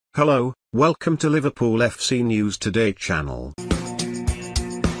Hello, welcome to Liverpoolfc News Today channel.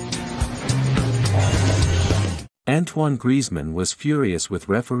 Antoine Griezmann was furious with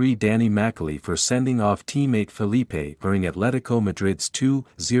referee Danny Makkelie for sending off teammate Felipe during Atletico Madrid's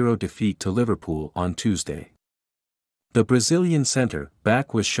 2-0 defeat to Liverpool on Tuesday. The Brazilian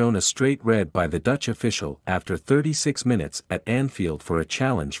centre-back was shown a straight red by the Dutch official after 36 minutes at Anfield for a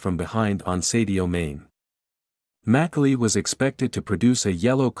challenge from behind on Sadio Mane. Makkelie was expected to produce a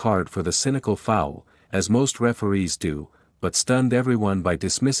yellow card for the cynical foul, as most referees do, but stunned everyone by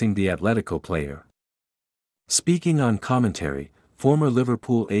dismissing the Atletico player. Speaking on commentary, former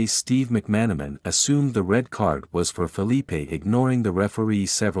Liverpool ace Steve McManaman assumed the red card was for Felipe, ignoring the referee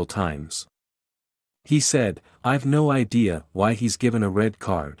several times. He said, "I've no idea why he's given a red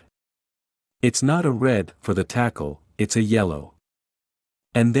card. It's not a red for the tackle, it's a yellow."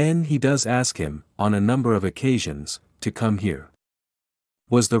 And then he does ask him, on a number of occasions, to come here.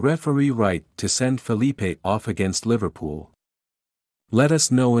 Was the referee right to send Felipe off against Liverpool? Let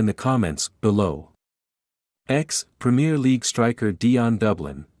us know in the comments below. Ex-Premier League striker Dion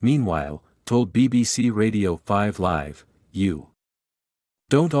Dublin, meanwhile, told BBC Radio 5 Live, "You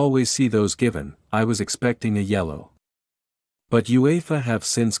don't always see those given. I was expecting a yellow. But UEFA have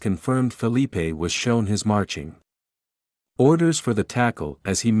since confirmed Felipe was shown his marching orders for the tackle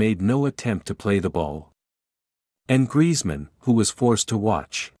as he made no attempt to play the ball. And Griezmann, who was forced to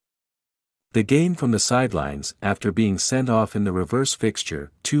watch the game from the sidelines after being sent off in the reverse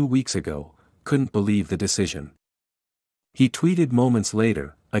fixture 2 weeks ago, couldn't believe the decision. He tweeted moments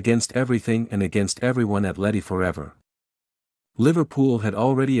later, "Against everything and against everyone, Atleti forever." Liverpool had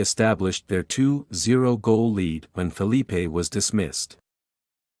already established their 2-0 goal lead when Felipe was dismissed.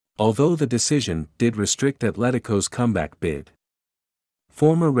 Although the decision did restrict Atletico's comeback bid.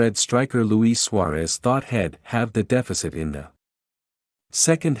 Former Red striker Luis Suarez thought he'd have the deficit in the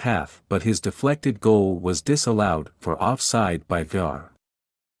second half, but his deflected goal was disallowed for offside by VAR.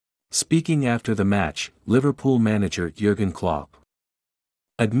 Speaking after the match, Liverpool manager Jurgen Klopp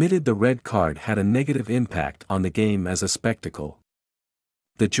admitted the red card had a negative impact on the game as a spectacle.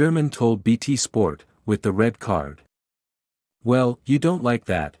 The German told BT Sport, "With the red card, well, you don't like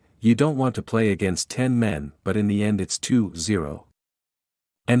that. You don't want to play against 10 men, but in the end it's 2-0.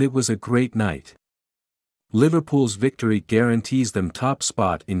 And it was a great night. Liverpool's victory guarantees them top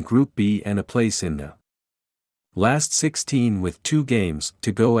spot in Group B and a place in the last 16 with 2 games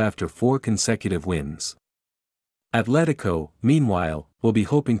to go after 4 consecutive wins." Atletico, meanwhile, will be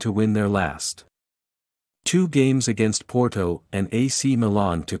hoping to win their last 2 games against Porto and AC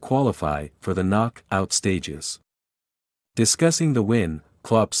Milan to qualify for the knock-out stages. Discussing the win,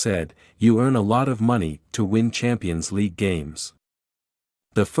 Klopp said, "You earn a lot of money to win Champions League games.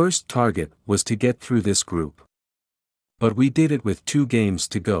 The first target was to get through this group. But we did it with 2 games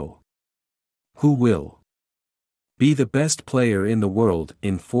to go. Who will be the best player in the world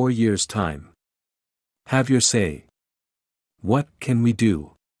in 4 years' time? Have your say. What can we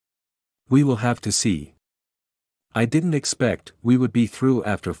do? We will have to see. I didn't expect we would be through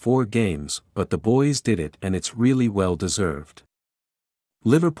after 4 games, but the boys did it and it's really well deserved."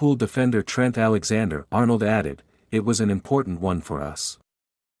 Liverpool defender Trent Alexander-Arnold added, "It was an important one for us.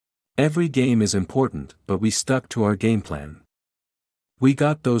 Every game is important, but we stuck to our game plan. We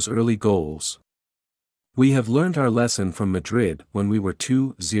got those early goals. We have learned our lesson from Madrid when we were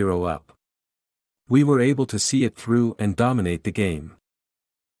 2-0 up. We were able to see it through and dominate the game.